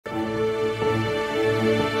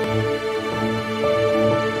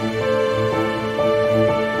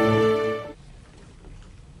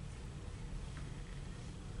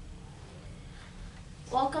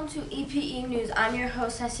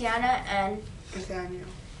Sasiana and Nathaniel.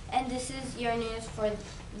 And this is your news for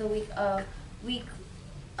the week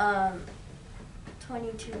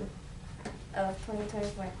 22 of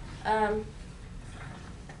 2024.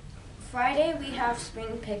 Friday we have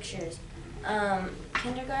spring pictures.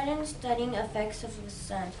 Kindergarten studying effects of the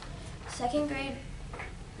sun. Second grade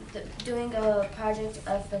doing a project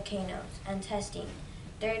of volcanoes and testing.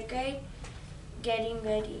 Third grade getting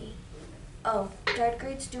ready. Third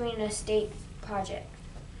grade's doing a state project.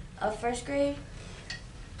 First grade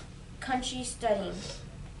country studying.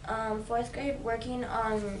 Fourth grade working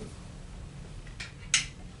on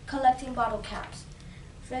collecting bottle caps.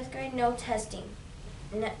 Fifth grade no testing.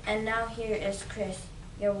 And now here is Chris,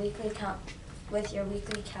 your weekly with your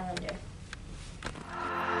weekly calendar.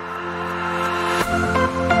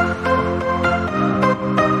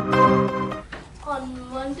 On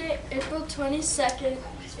Monday, April 22nd,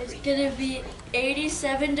 it's going to be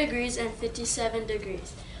 87 degrees and 57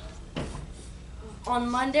 degrees. On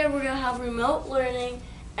Monday, we're going to have remote learning,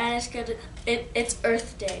 and it's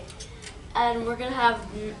Earth Day. And we're going to have,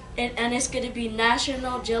 and it's going to be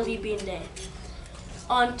National Jelly Bean Day.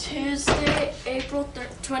 On Tuesday, April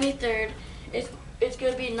 23rd, it's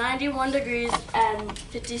going to be 91 degrees and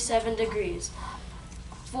 57 degrees.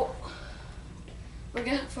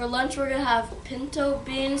 For lunch, we're going to have pinto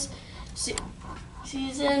beans,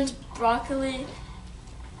 seasoned broccoli,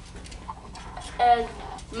 and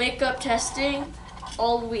makeup testing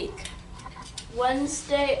all week.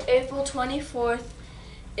 Wednesday, April 24th,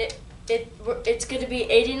 it's going to be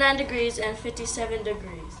 89 degrees and 57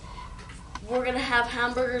 degrees. We're going to have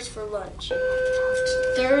hamburgers for lunch.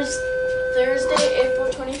 Thursday, April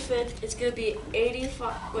 25th, it's going to be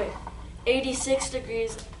 86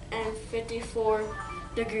 degrees and 54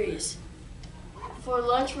 degrees. For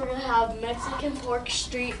lunch, we're going to have Mexican pork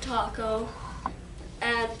street taco.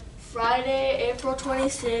 And Friday, April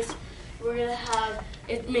 26th, we're going to have,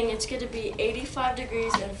 it's going to be 85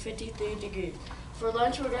 degrees and 53 degrees. For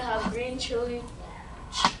lunch, we're going to have green chili,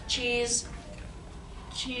 cheese,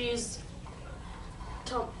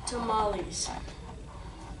 tamales.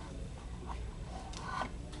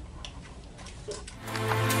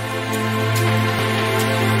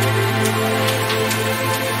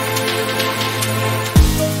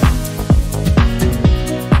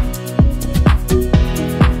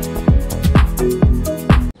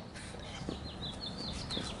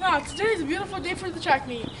 Today is a beautiful day for the track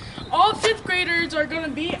meet. All 5th graders are going to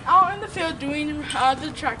be out in the field doing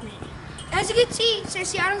the track meet. As you can see,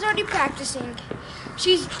 Sasiana's already practicing.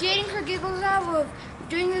 She's getting her giggles out of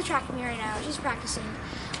doing the track meet right now. She's practicing.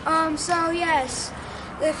 So yes,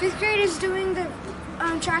 the 5th grade is doing the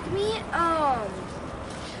track meet.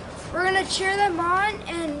 We're going to cheer them on,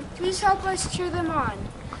 and please help us cheer them on.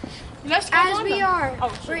 As we are.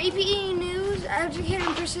 We're EPE News,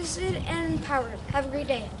 educated, persistent, and empowered. Have a great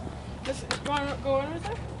day. Let's go in with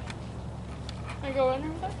her? Can I go in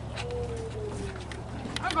with her?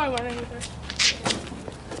 I'm going in with her.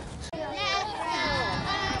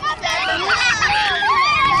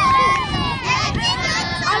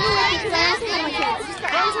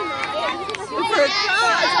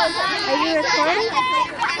 Are you recording?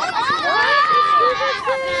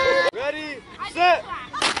 Ready, set!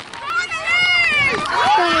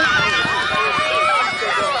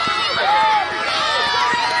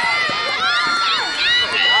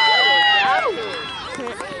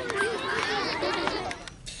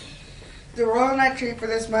 The royal night treat for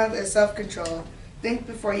this month is self-control. Think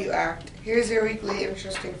before you act. Here's your weekly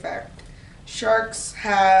interesting fact. Sharks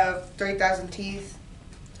have 3,000 teeth.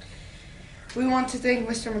 We want to thank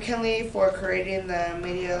Mr. McKinley for creating the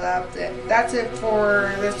Media Lab. That's it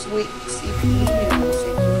for this week's EPE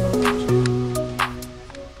News.